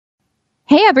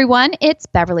Hey everyone, it's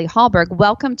Beverly Hallberg.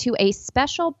 Welcome to a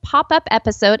special pop-up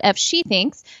episode of She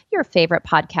Thinks, your favorite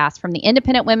podcast from the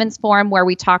Independent Women's Forum, where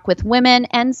we talk with women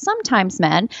and sometimes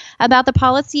men about the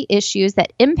policy issues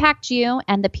that impact you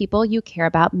and the people you care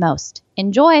about most.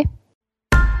 Enjoy.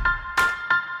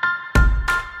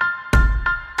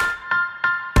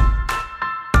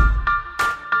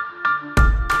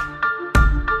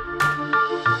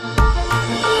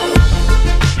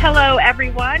 Hello,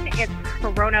 everyone. It's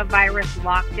coronavirus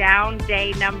lockdown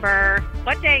day number.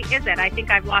 What day is it? I think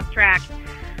I've lost track.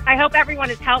 I hope everyone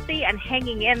is healthy and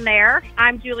hanging in there.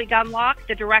 I'm Julie Gunlock,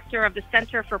 the director of the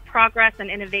Center for Progress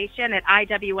and Innovation at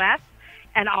IWS,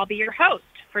 and I'll be your host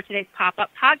for today's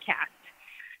pop-up podcast.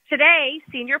 Today,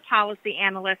 senior policy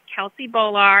analyst Kelsey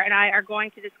Bolar and I are going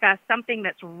to discuss something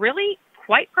that's really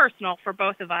quite personal for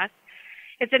both of us.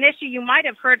 It's an issue you might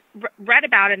have read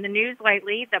about in the news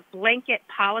lately, the blanket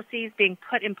policies being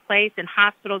put in place in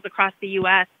hospitals across the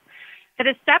U.S. that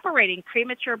is separating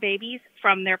premature babies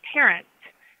from their parents.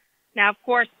 Now, of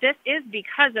course, this is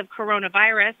because of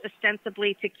coronavirus,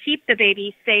 ostensibly to keep the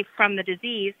baby safe from the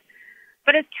disease.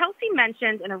 But as Kelsey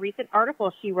mentioned in a recent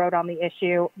article she wrote on the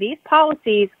issue, these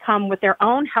policies come with their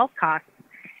own health costs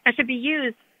and should be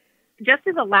used just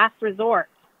as a last resort.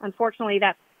 Unfortunately,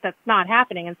 that's not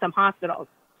happening in some hospitals.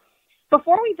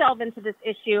 Before we delve into this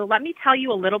issue, let me tell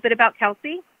you a little bit about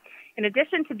Kelsey. In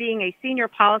addition to being a senior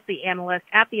policy analyst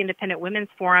at the Independent Women's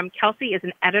Forum, Kelsey is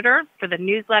an editor for the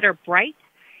newsletter Bright,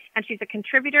 and she's a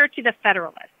contributor to The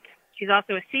Federalist. She's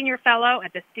also a senior fellow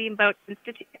at the Steamboat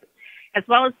Institute, as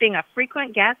well as being a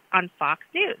frequent guest on Fox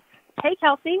News. Hey,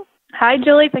 Kelsey. Hi,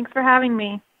 Julie. Thanks for having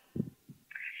me.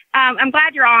 I'm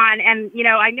glad you're on. And,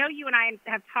 I know you and I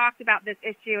have talked about this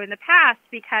issue in the past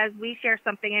because we share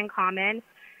something in common.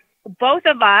 Both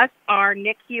of us are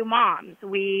NICU moms.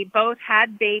 We both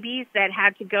had babies that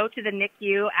had to go to the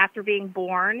NICU after being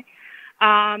born.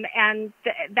 And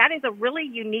that is a really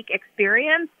unique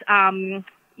experience.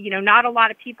 Not a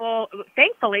lot of people,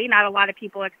 thankfully, not a lot of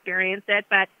people experience it,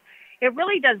 but it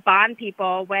really does bond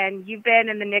people when you've been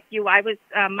in the NICU. I was,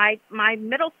 my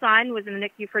middle son was in the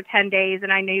NICU for 10 days,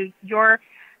 and I knew your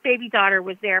baby daughter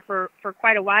was there for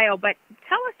quite a while. But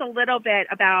tell us a little bit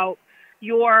about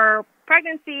your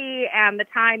pregnancy and the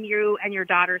time you and your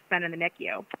daughter spent in the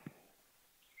NICU.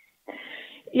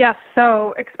 Yes,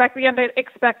 so expect the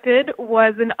unexpected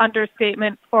was an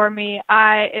understatement for me.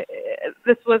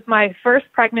 This was my first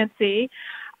pregnancy.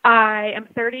 I am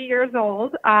 30 years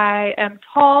old. I am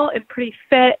tall and pretty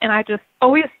fit, and I just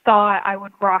always thought I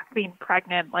would rock being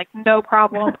pregnant. Like, no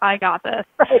problem, I got this.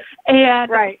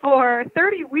 Right. For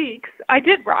 30 weeks, I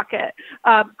did rock it.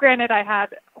 Granted, I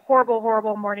had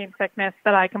horrible morning sickness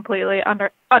that I completely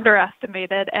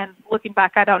underestimated, and looking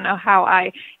back, I don't know how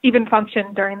I even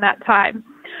functioned during that time.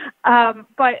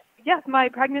 But yes, my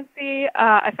pregnancy,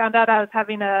 I found out I was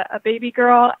having a baby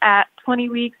girl at 20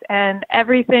 weeks, and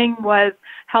everything was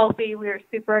healthy. We were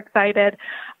super excited.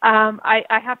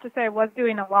 I have to say I was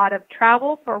doing a lot of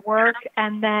travel for work,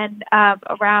 and then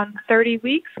around 30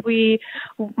 weeks,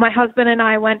 my husband and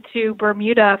I went to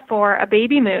Bermuda for a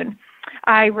baby moon.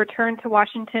 I returned to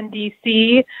Washington,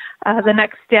 D.C. The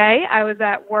next day. I was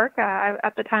at work.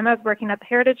 At the time, I was working at the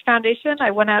Heritage Foundation.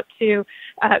 I went out to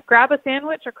grab a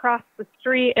sandwich across the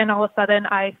street, and all of a sudden,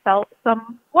 I felt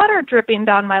some water dripping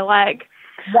down my leg.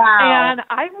 Wow. And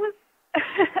I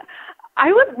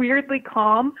was weirdly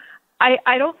calm.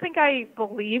 I don't think I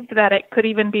believed that it could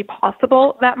even be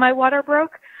possible that my water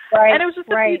broke. Right. And it was just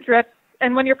a few drips.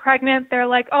 And when you're pregnant, they're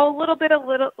like, oh, a little bit of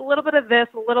this, a little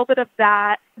bit of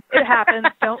that. It happens.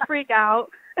 Don't freak out.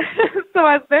 So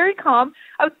I was very calm.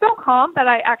 I was so calm that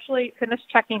I actually finished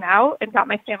checking out and got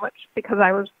my sandwich because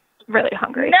I was really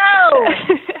hungry. No!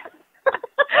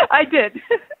 I did.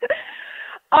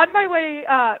 On my way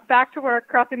back to work,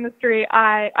 crossing the street,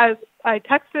 I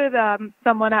texted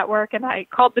someone at work, and I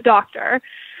called the doctor.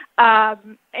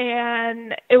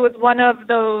 And it was one of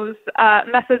those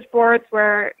message boards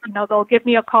where, they'll give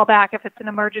me a call back. If it's an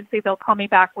emergency, they'll call me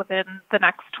back within the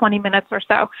next 20 minutes or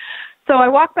so. So I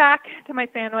walk back to my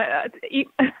sandwich, to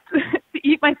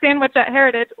eat my sandwich at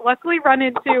Heritage, luckily run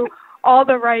into all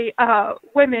the right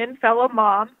women, fellow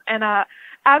moms. And as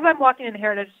I'm walking in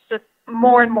Heritage, just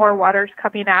more and more water's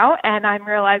coming out, and I'm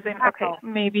realizing, okay,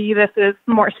 maybe this is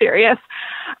more serious.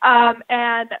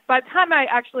 And by the time I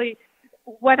actually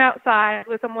went outside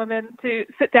with some women to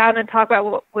sit down and talk about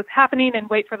what was happening and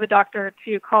wait for the doctor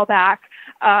to call back,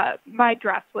 my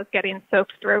dress was getting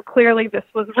soaked through. Clearly this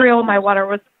was real. My water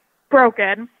was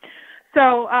broken.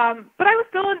 So, but I was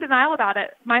still in denial about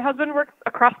it. My husband works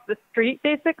across the street,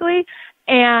 basically,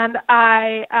 And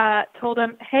I told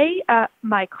him, hey,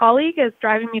 my colleague is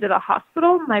driving me to the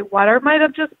hospital. My water might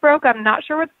have just broke. I'm not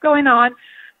sure what's going on.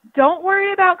 Don't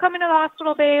worry about coming to the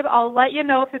hospital, babe. I'll let you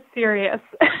know if it's serious.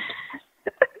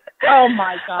 Oh,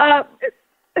 my God.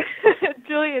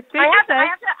 Julia,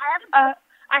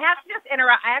 I have to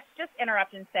just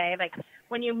interrupt and say, like,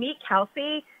 when you meet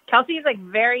Kelsey is like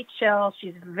very chill.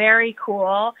 She's very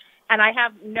cool. And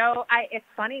it's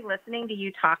funny listening to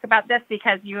you talk about this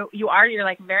because you're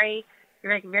like very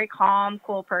calm,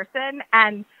 cool person.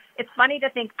 And it's funny to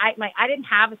think I didn't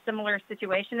have a similar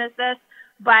situation as this,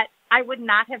 but I would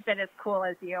not have been as cool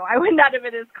as you. I would not have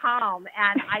been as calm.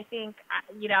 And I think,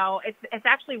 it's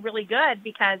actually really good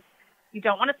because you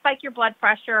don't want to spike your blood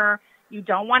pressure. You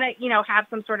don't want to, have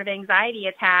some sort of anxiety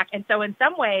attack. And so in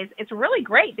some ways, it's really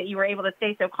great that you were able to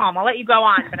stay so calm. I'll let you go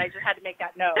on, but I just had to make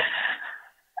that note.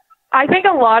 I think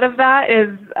a lot of that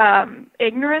is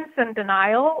ignorance and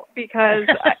denial because,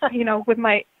 with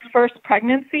my first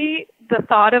pregnancy, the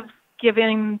thought of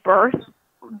giving birth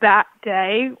that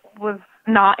day was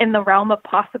not in the realm of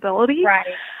possibility.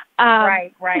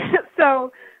 Right. Right.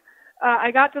 So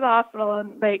I got to the hospital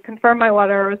and they confirmed my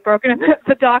water was broken. And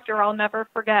the doctor, I'll never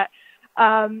forget,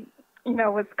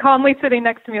 was calmly sitting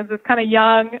next to me. It was this kind of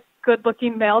young,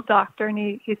 good-looking male doctor, and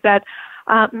he said,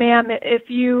 ma'am, if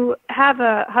you have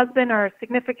a husband or a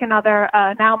significant other,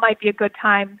 now might be a good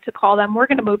time to call them. We're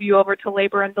going to move you over to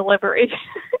labor and delivery.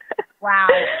 Wow.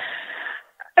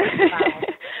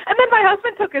 And then my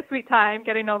husband took his sweet time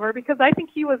getting over because I think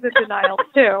he was in denial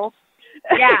too.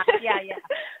 Yeah.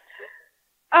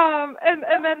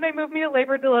 And then they moved me to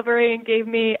labor delivery and gave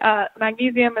me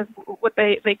magnesium is what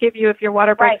they give you if your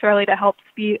water breaks early to help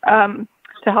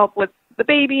with the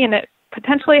baby, and it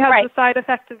potentially has the side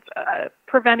effect of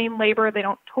preventing labor. They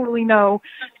don't totally know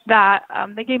that.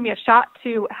 They gave me a shot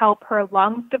to help her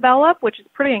lungs develop, which is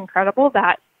pretty incredible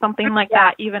that something like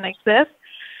that even exists.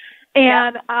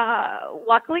 And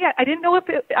luckily, I didn't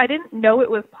know it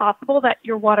was possible that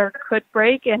your water could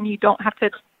break and you don't have to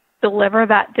deliver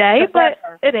that day, but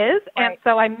it is. Right. And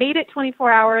so I made it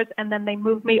 24 hours, and then they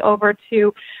moved me over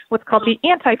to what's called the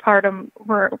antepartum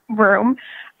room,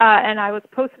 and I was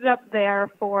posted up there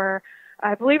for,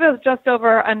 I believe it was just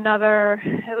over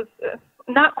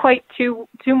not quite two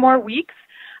more weeks.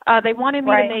 They wanted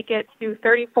me to make it to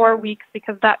 34 weeks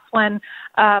because that's when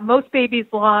most babies'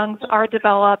 lungs are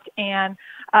developed, and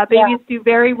babies do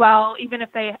very well. Even if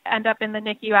they end up in the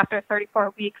NICU after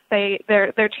 34 weeks,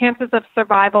 their chances of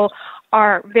survival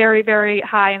are very, very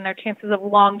high, and their chances of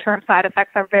long-term side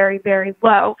effects are very, very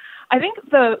low. I think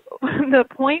the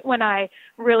point when I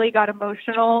really got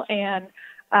emotional and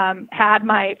had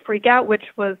my freak out, which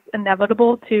was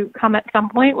inevitable to come at some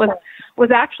point, was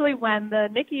actually when the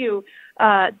NICU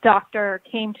doctor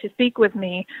came to speak with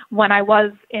me when I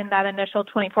was in that initial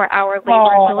 24-hour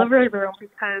labor and delivery room,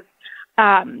 because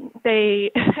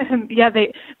they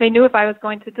knew if I was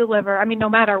going to deliver, I mean, no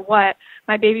matter what,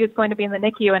 my baby was going to be in the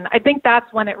NICU. And I think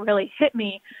that's when it really hit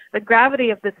me, the gravity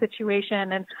of the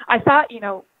situation. And I thought,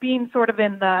 being sort of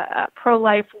in the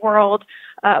pro-life world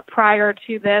prior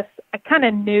to this, I kind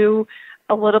of knew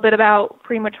a little bit about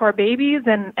premature babies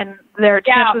and their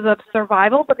chances of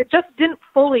survival, but it just didn't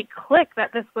fully click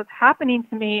that this was happening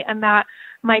to me and that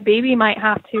my baby might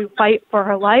have to fight for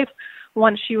her life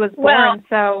once she was born.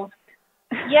 So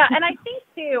yeah, and I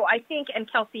think,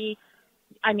 and Kelsey,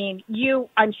 I mean,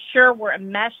 I'm sure we're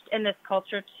enmeshed in this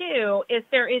culture too,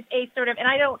 there is a sort of, and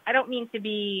I don't mean to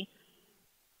be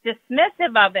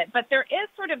dismissive of it, but there is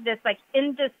sort of this like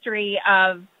industry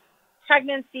of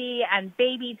pregnancy and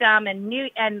babydom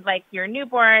and like your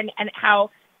newborn, and how,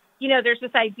 there's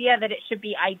this idea that it should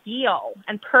be ideal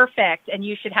and perfect, and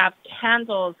you should have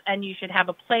candles and you should have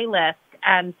a playlist,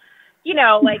 and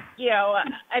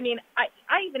I mean,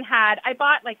 I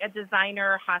bought like a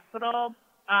designer hospital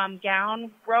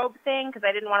gown robe thing because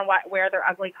I didn't want to wear their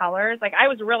ugly colors. Like, I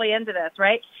was really into this,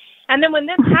 right? And then when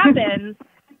this happens,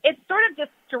 it sort of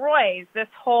destroys this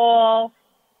whole,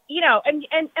 and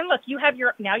look, you have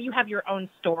your own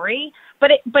story, but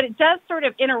it does sort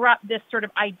of interrupt this sort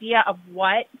of idea of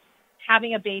what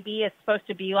having a baby is supposed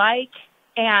to be like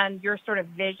and your sort of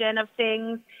vision of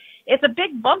things. It's a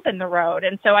big bump in the road.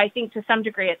 And so I think to some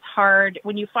degree it's hard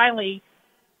when you finally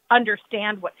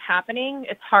understand what's happening.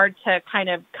 It's hard to kind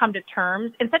of come to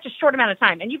terms in such a short amount of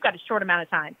time. And you've got a short amount of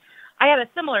time. I had a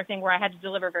similar thing where I had to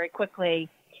deliver very quickly,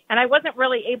 and I wasn't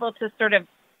really able to sort of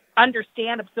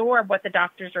absorb what the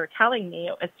doctors are telling me.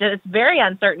 It's very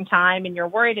uncertain time, and you're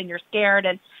worried and you're scared.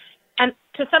 And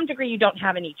to some degree, you don't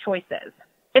have any choices.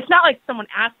 It's not like someone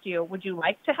asked you, would you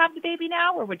like to have the baby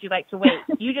now or would you like to wait?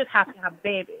 You just have to have the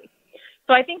baby.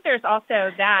 So I think there's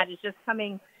also that is just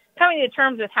coming to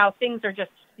terms with how things are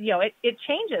just, it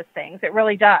changes things. It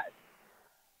really does.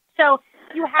 So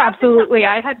you have absolutely.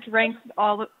 I had drank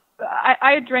all the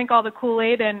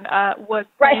Kool-Aid and was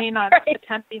planning on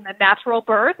attempting a natural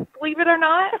birth, believe it or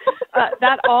not.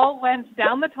 That all went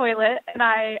down the toilet. And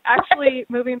I actually,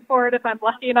 moving forward, if I'm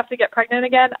lucky enough to get pregnant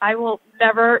again, I will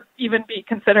never even be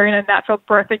considering a natural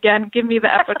birth again. Give me the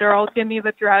epidural. Give me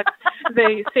the drugs.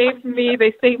 They saved me.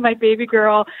 They saved my baby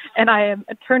girl. And I am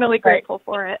eternally grateful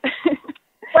for it.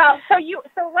 Well, so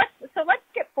let's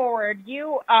skip forward.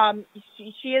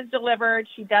 She is delivered.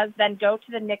 She does then go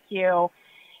to the NICU.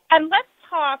 And let's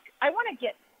talk, I want to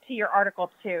get to your article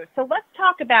too. So let's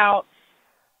talk about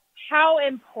how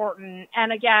important,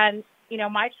 and again,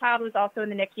 my child was also in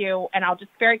the NICU, and I'll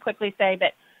just very quickly say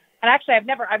that, and actually I've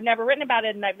never written about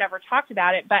it and I've never talked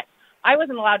about it, but I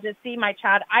wasn't allowed to see my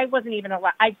child. I wasn't even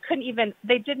allowed,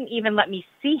 they didn't even let me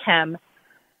see him.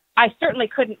 I certainly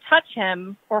couldn't touch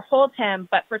him or hold him,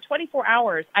 but for 24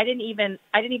 hours, I didn't even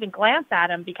glance at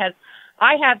him because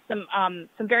I had some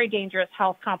very dangerous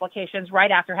health complications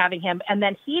right after having him, and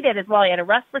then he did as well. He had a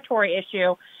respiratory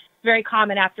issue, very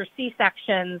common after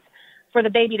C-sections, for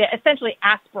the baby to essentially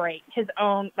aspirate his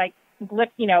own, the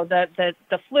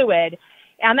fluid,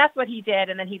 and that's what he did.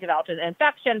 And then he developed an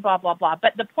infection, blah blah blah.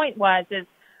 But the point was, it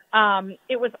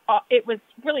was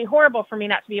really horrible for me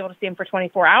not to be able to see him for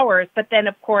 24 hours. But then,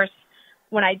 of course,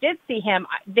 when I did see him,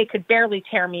 they could barely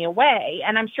tear me away,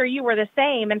 and I'm sure you were the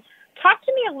same. And talk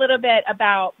to me a little bit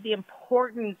about the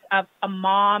importance of a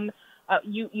mom.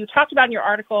 You talked about in your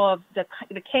article of the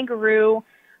kangaroo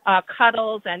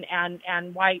cuddles and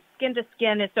why skin to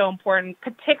skin is so important,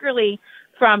 particularly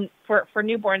for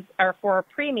newborns or for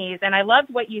preemies. And I loved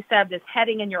what you said. This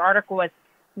heading in your article was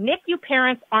NICU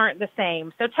parents aren't the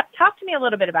same. So talk to me a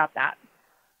little bit about that.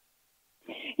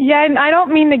 Yeah, and I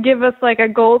don't mean to give us like a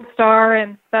gold star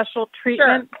and special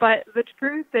treatment, Sure. But the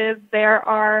truth is there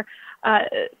are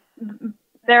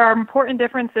important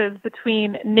differences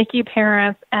between NICU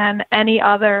parents and any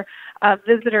other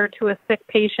visitor to a sick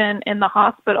patient in the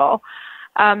hospital.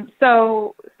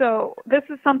 So this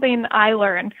is something I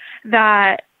learned,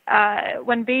 that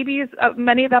when babies,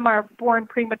 many of them are born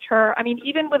premature. I mean,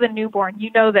 even with a newborn,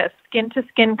 this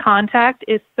skin-to-skin contact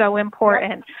is so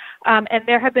important. And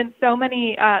there have been so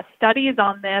many studies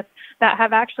on this that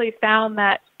have actually found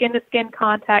that skin-to-skin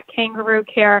contact, kangaroo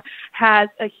care, has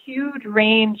a huge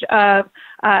range of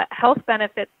health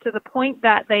benefits, to the point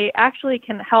that they actually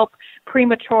can help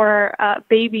premature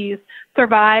babies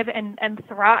survive and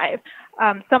thrive.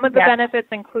 Some of the benefits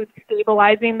include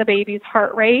stabilizing the baby's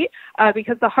heart rate,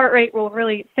 because the heart rate will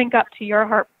really sync up to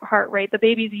your heart rate. The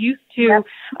baby's used to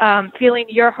feeling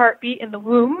your heartbeat in the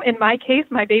womb. In my case,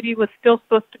 my baby was still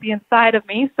supposed to be inside of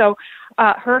me, so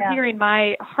hearing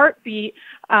my heartbeat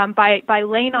by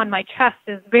laying on my chest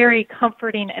is very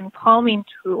comforting and calming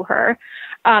to her.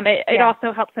 It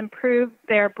also helps improve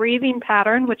their breathing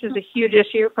pattern, which is a huge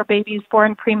issue for babies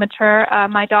born premature.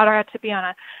 My daughter had to be on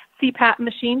a CPAP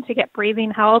machine to get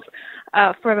breathing help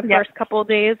for the first couple of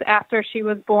days after she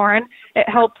was born. It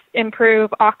helps improve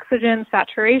oxygen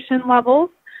saturation levels,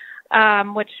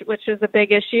 which is a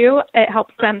big issue. It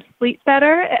helps them sleep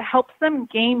better. It helps them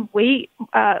gain weight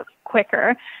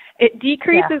quicker. It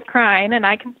decreases crying, and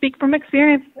I can speak from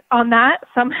experience on that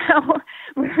somehow.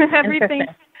 Everything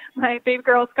my baby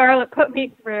girl Scarlett put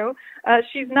me through,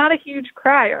 she's not a huge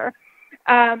crier.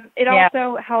 It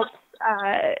also helps.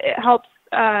 It helps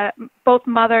both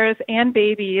mothers and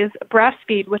babies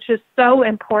breastfeed, which is so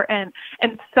important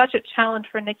and such a challenge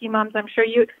for NICU moms. I'm sure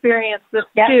you experience this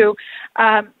too.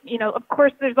 Of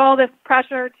course, there's all this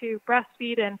pressure to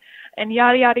breastfeed and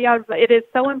yada, yada, yada. But it is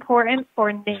so important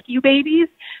for NICU babies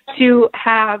to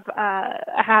have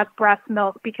breast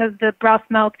milk, because the breast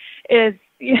milk is,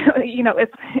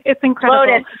 it's incredible.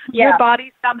 Loaded. Your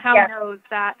body somehow knows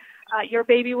that your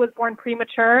baby was born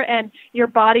premature, and your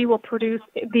body will produce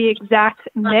the exact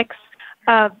mix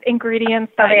of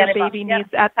ingredients that your baby needs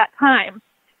at that time.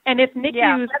 And if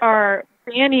NICUs are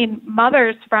banning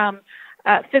mothers from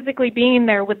physically being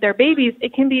there with their babies,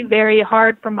 it can be very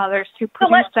hard for mothers to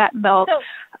produce that milk.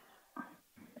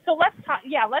 So let's talk.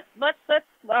 Yeah, let's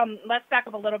back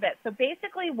up a little bit. So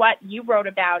basically, what you wrote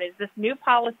about is this new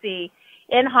policy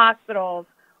in hospitals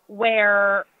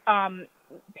where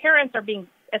parents are being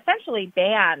essentially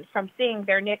banned from seeing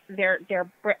their babies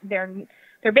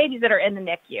that are in the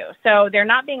NICU. So they're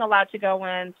not being allowed to go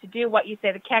in to do what you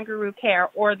say, the kangaroo care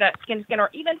or the skin to skin, or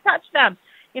even touch them.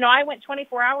 I went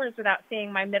 24 hours without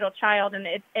seeing my middle child, and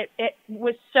it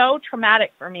was so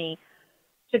traumatic for me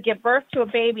to give birth to a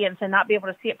baby and to not be able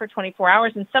to see it for 24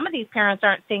 hours. And some of these parents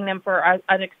aren't seeing them for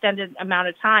an extended amount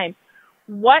of time.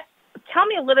 Tell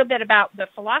me a little bit about the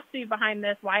philosophy behind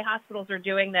this, why hospitals are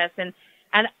doing this, and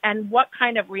what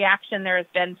kind of reaction there has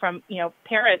been from,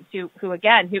 parents who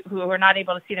are not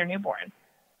able to see their newborn.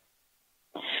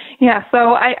 Yeah,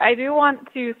 so I do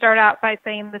want to start out by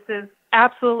saying this is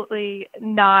absolutely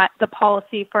not the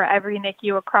policy for every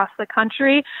NICU across the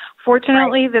country.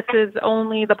 Fortunately, This is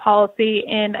only the policy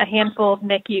in a handful of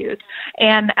NICUs.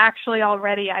 And actually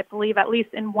already, I believe, at least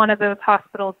in one of those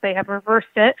hospitals, they have reversed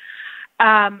it.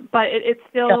 But it's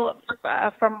still,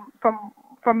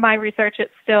 from my research,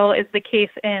 it still is the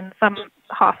case in some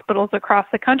hospitals across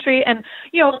the country. And,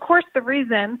 of course, the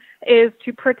reason is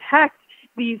to protect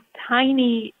these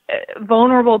tiny,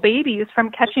 vulnerable babies from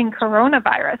catching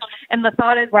coronavirus. And the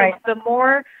thought is the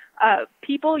more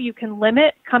people you can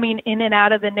limit coming in and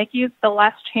out of the NICUs, the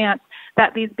less chance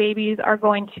that these babies are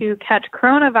going to catch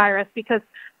coronavirus, because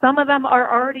some of them are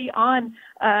already on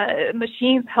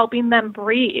machines helping them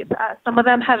breathe. Some of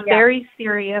them have very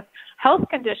serious health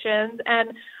conditions. And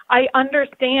I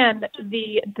understand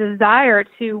the desire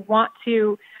to want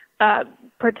to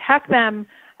protect them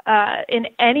in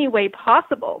any way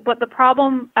possible. But the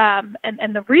problem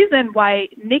and the reason why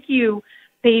NICU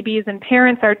babies and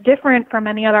parents are different from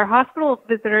any other hospital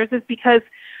visitors is because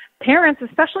parents,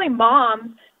 especially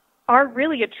moms, are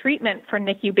really a treatment for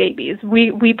NICU babies.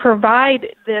 We provide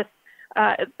this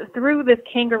through this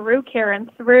kangaroo care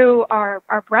and through our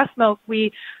breast milk.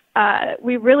 We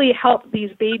really help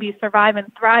these babies survive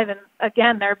and thrive. And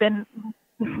again, there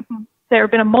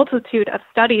have been a multitude of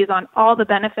studies on all the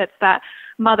benefits that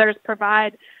mothers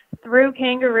provide through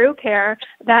kangaroo care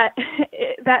that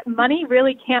money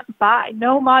really can't buy.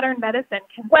 No modern medicine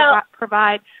can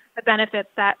provide the benefits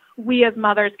that we as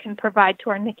mothers can provide to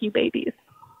our NICU babies.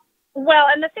 Well,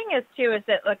 and the thing is, too, is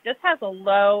that, look, this has a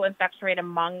low infection rate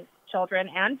among children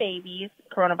and babies,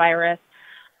 coronavirus.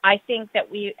 I think that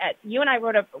you and I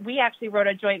actually wrote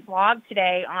a joint blog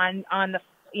today on the,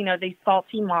 these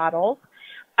faulty models.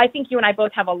 I think you and I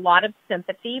both have a lot of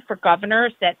sympathy for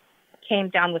governors that came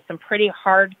down with some pretty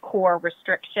hardcore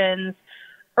restrictions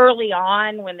early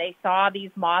on when they saw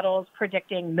these models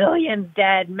predicting millions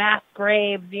dead, mass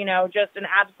graves, just an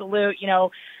absolute,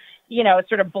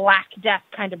 sort of Black Death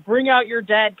kind of bring out your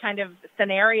dead kind of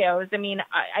scenarios. I mean,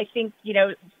 I think,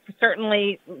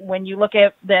 certainly when you look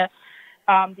at the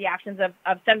actions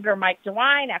of Senator Mike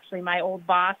DeWine, actually my old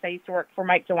boss, I used to work for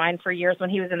Mike DeWine for years when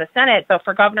he was in the Senate. So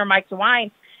for Governor Mike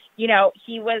DeWine,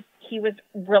 he was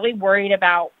really worried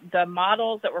about the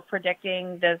models that were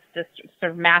predicting this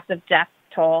sort of massive death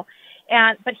toll.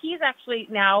 But he's actually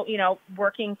now,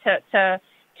 working to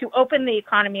open the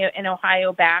economy in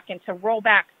Ohio back and to roll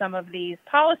back some of these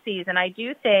policies. And I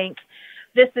do think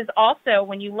this is also,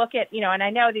 when you look at, and I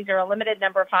know these are a limited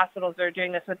number of hospitals that are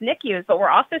doing this with NICUs, but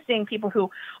we're also seeing people who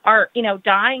are,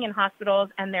 dying in hospitals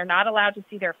and they're not allowed to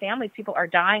see their families. People are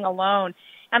dying alone.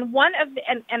 And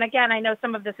and again, I know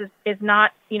some of this is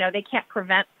not, they can't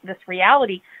prevent this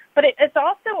reality, but it's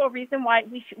also a reason why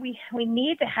we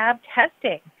need to have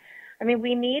testing. I mean,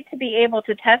 we need to be able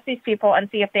to test these people and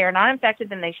see if they are not infected,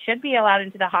 then they should be allowed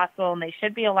into the hospital and they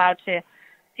should be allowed to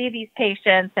see these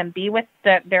patients and be with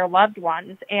their loved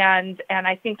ones. And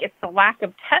I think it's the lack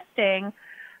of testing,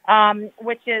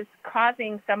 which is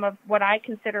causing some of what I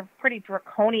consider pretty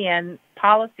draconian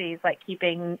policies, like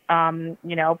keeping,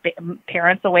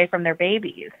 parents away from their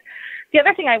babies. The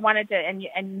other thing I wanted to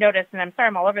and notice, and I'm sorry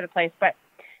I'm all over the place, but,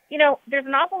 there's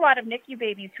an awful lot of NICU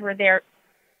babies who are there.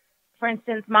 For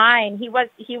instance, mine, he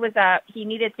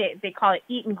needed to, they call it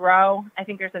eat and grow. I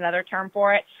think there's another term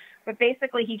for it. But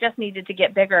basically, he just needed to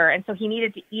get bigger, and so he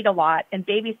needed to eat a lot. And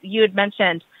babies, you had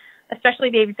mentioned, especially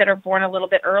babies that are born a little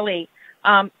bit early,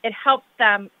 it helps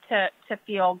them to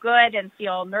feel good and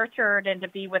feel nurtured and to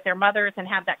be with their mothers and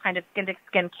have that kind of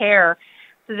skin care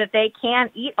so that they can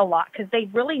eat a lot because they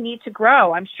really need to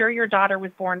grow. I'm sure your daughter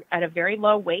was born at a very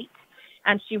low weight,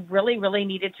 and she really, really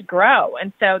needed to grow.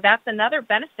 And so that's another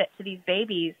benefit to these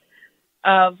babies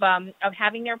of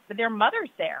having their mothers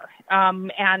there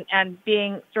and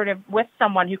being sort of with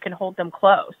someone who can hold them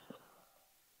close.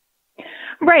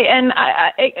 Right, and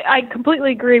I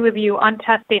completely agree with you on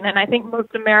testing, and I think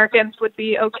most Americans would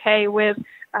be okay with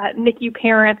NICU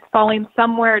parents falling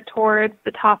somewhere towards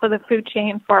the top of the food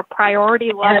chain for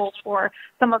priority levels for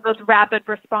some of those rapid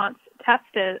response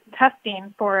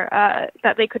testing for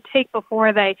that they could take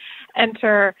before they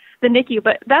enter the NICU.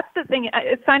 But that's the thing.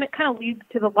 It kind of leads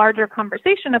to the larger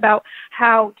conversation about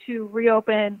how to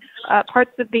reopen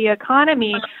parts of the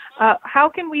economy. How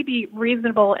can we be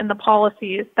reasonable in the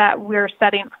policies that we're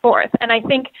setting forth? And I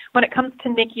think when it comes to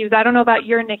NICUs, I don't know about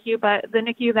your NICU, but the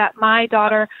NICU that my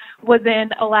daughter was in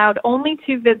allowed only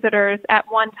 2 visitors at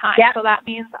one time. Yep. So that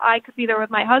means I could be there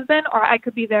with my husband or I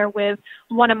could be there with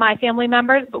one of my family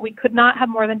members, but we could not have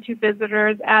more than 2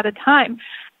 visitors at a time.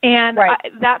 And right.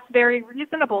 That's very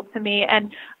reasonable to me.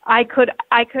 And I could,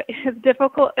 as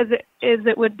difficult as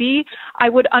it would be, I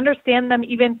would understand them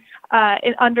even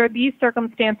under these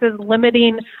circumstances,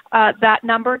 limiting that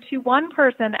number to 1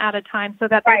 person at a time so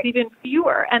that right. there's even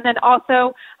fewer. And then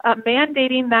also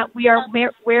mandating that we are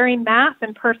wearing masks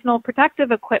and personal protective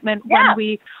equipment when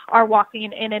we are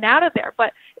walking in and out of there.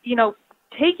 But,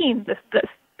 taking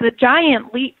the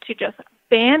giant leap to just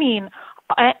banning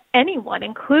anyone,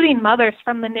 including mothers,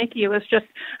 from the NICU is just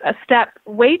a step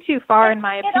way too far, in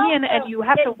my opinion, and you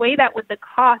have to weigh that with the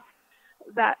costs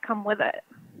that come with it.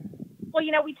 Well,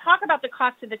 we talk about the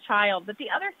cost to the child, but the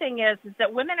other thing is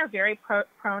that women are very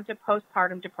prone to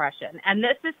postpartum depression, and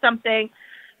this is something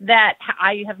that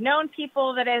I have known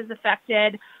people that is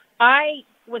affected. I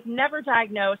was never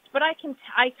diagnosed, but I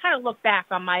kind of look back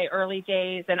on my early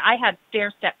days, and I had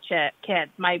stair-step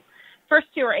kids. My first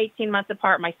 2 are 18 months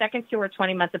apart. My second 2 are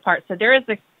 20 months apart. So there is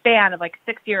a span of like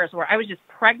 6 years where I was just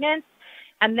pregnant.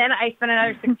 And then I spent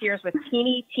another 6 years with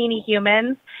teeny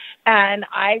humans. And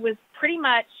I was pretty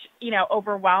much,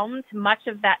 overwhelmed much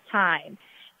of that time.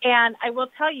 And I will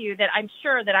tell you that I'm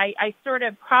sure that I sort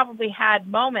of probably had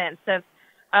moments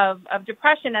of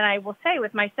depression. And I will say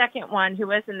with my second one, who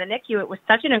was in the NICU, it was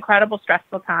such an incredible,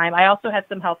 stressful time. I also had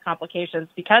some health complications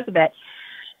because of it.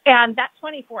 And that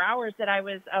 24 hours that I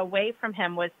was away from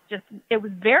him it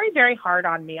was very, very hard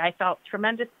on me. I felt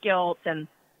tremendous guilt and a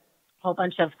whole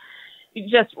bunch of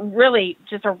just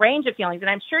a range of feelings.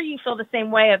 And I'm sure you feel the same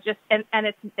way and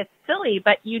it's silly,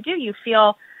 but you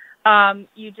feel,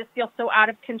 you just feel so out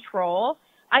of control.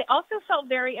 I also felt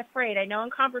very afraid. I know in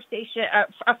conversation,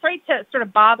 afraid to sort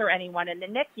of bother anyone in the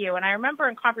NICU. And I remember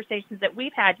in conversations that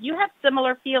we've had, you have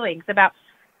similar feelings about,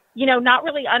 not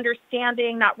really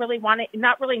understanding, not really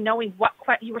knowing what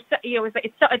you were.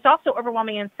 It's also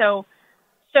overwhelming and so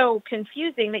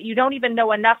confusing that you don't even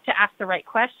know enough to ask the right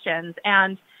questions.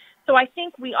 And so I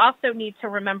think we also need to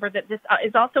remember that this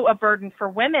is also a burden for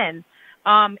women.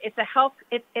 It's a health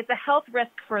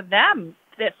risk for them,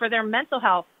 for their mental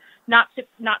health, not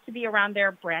to be around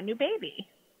their brand new baby.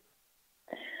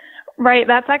 Right.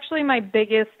 That's actually my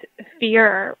biggest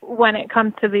fear when it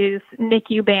comes to these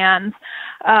NICU bans,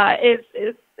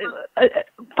 is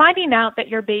finding out that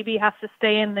your baby has to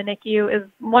stay in the NICU is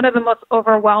one of the most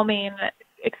overwhelming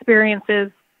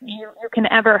experiences you can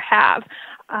ever have.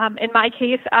 In my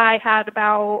case, I had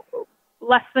about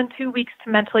less than 2 weeks to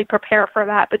mentally prepare for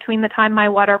that between the time my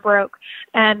water broke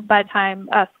and by the time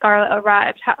Scarlett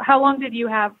arrived. How long did you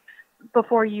have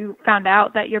before you found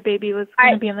out that your baby was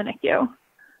going to be in the NICU?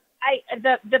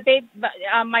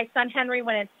 My son Henry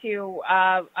went into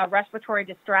a respiratory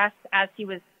distress as he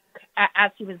was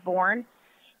born,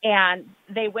 and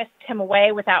they whisked him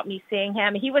away without me seeing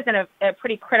him. He was in a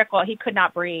pretty critical. He could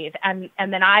not breathe, and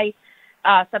then I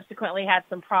subsequently had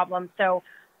some problems. So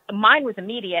mine was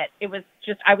immediate. It was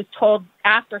just I was told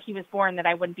after he was born that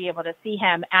I wouldn't be able to see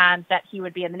him and that he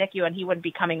would be in the NICU and he wouldn't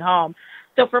be coming home.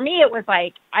 So for me, it was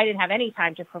like I didn't have any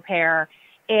time to prepare,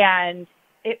 and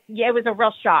it was a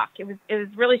real shock. It was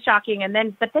really shocking.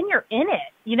 But then you're in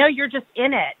it, you're just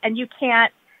in it and you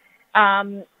can't,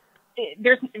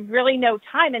 there's really no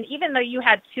time. And even though you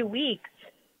had 2 weeks,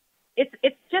 it's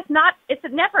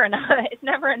never enough. It's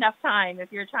never enough time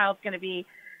if you're not going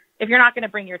to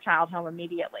bring your child home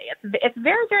immediately. It's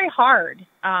very, very hard,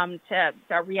 to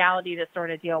reality to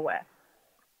sort of deal with.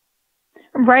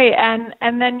 Right.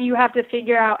 And then you have to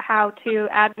figure out how to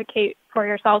advocate for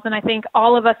yourselves. And I think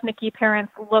all of us NICU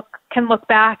parents can look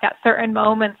back at certain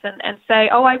moments and say,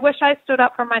 oh, I wish I stood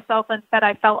up for myself and said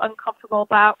I felt uncomfortable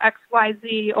about X, Y,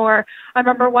 Z. Or I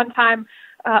remember one time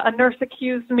a nurse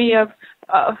accused me of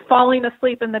falling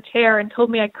asleep in the chair and told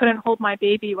me I couldn't hold my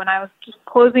baby when I was just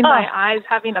closing my eyes,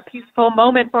 having a peaceful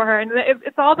moment for her. And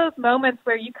it's all those moments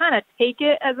where you kind of take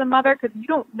it as a mother because you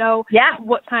don't know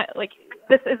what kind, like,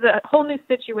 this is a whole new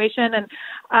situation,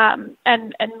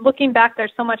 and looking back,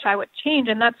 there's so much I would change,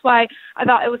 and that's why I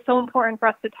thought it was so important for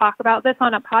us to talk about this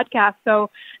on a podcast, so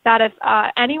that if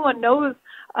anyone knows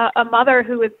a mother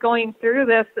who is going through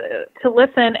this, to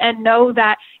listen and know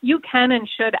that you can and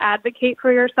should advocate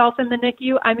for yourself in the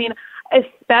NICU. I mean,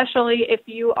 especially if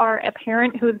you are a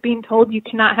parent who is being told you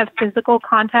cannot have physical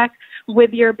contact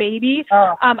with your baby.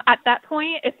 At that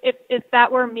point, if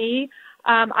that were me,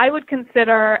 I would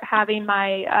consider having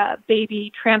my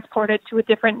baby transported to a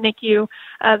different NICU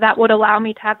that would allow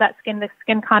me to have that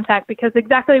skin-to-skin contact, because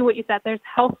exactly what you said, there's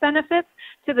health benefits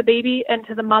to the baby and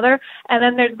to the mother, and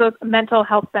then there's those mental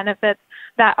health benefits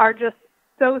that are just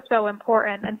so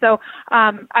important. And so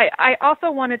I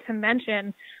also wanted to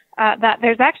mention that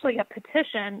there's actually a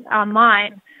petition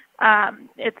online.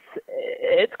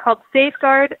 It's called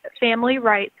Safeguard Family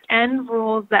Rights, End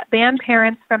Rules That Ban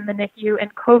Parents from the NICU in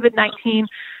COVID-19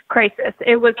 Crisis.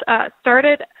 It was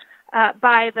started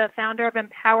by the founder of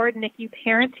Empowered NICU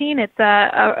Parenting. It's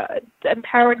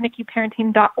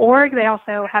empowerednicuparenting.org. They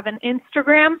also have an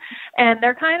Instagram, and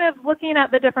they're kind of looking at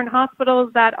the different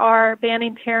hospitals that are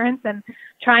banning parents and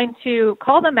trying to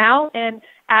call them out and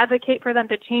advocate for them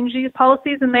to change these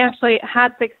policies, and they actually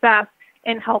had success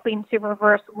in helping to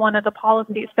reverse one of the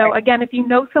policies. So again, if you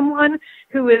know someone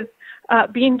who is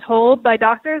being told by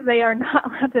doctors they are not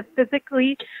allowed to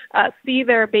physically see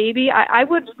their baby, I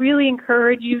would really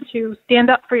encourage you to stand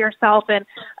up for yourself and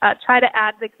try to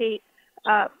advocate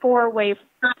for a way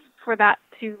for that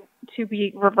to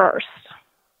be reversed.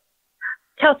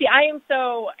 Kelsey, I am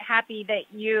so happy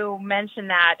that you mentioned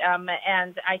that,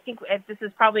 and I think this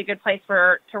is probably a good place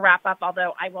to wrap up,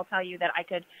 although I will tell you that I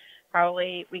could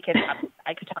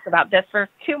talk about this for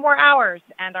 2 more hours,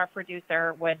 and our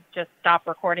producer would just stop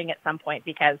recording at some point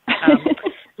because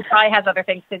he probably has other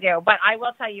things to do. But I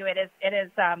will tell you,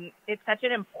 it's such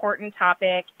an important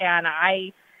topic, and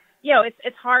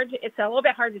it's hard. It's a little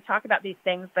bit hard to talk about these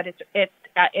things, but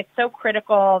it's so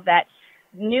critical that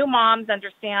new moms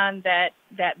understand that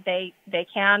they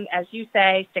can, as you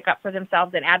say, stick up for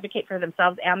themselves and advocate for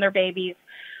themselves and their babies.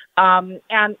 And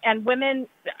women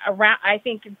around, I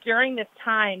think during this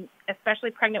time,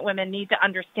 especially pregnant women, need to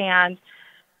understand,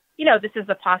 this is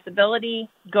a possibility.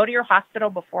 Go to your hospital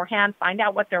beforehand, find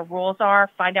out what their rules are,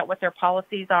 find out what their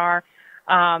policies are,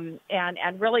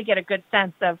 and really get a good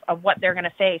sense of what they're going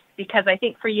to face. Because I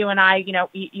think for you and I,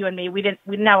 you and me, we didn't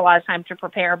have a lot of time to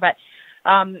prepare, but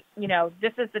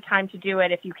this is the time to do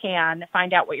it if you can.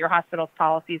 Find out what your hospital's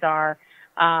policies are.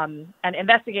 And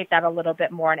investigate that a little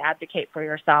bit more and advocate for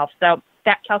yourself. So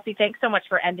Kelsey, thanks so much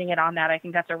for ending it on that. I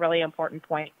think that's a really important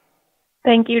point.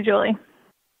 Thank you, Julie.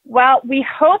 Well, we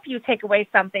hope you take away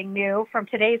something new from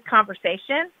today's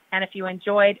conversation. And if you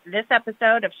enjoyed this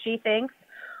episode of She Thinks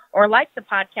or like the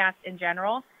podcast in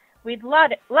general, we'd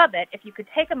love it if you could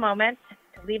take a moment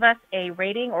to leave us a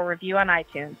rating or review on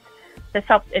iTunes. This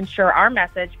helps ensure our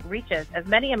message reaches as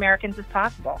many Americans as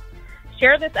possible.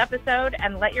 Share this episode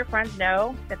and let your friends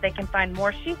know that they can find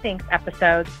more She Thinks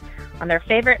episodes on their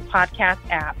favorite podcast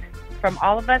app. From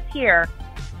all of us here,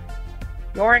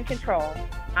 you're in control.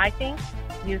 I think,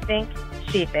 you think,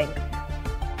 she thinks.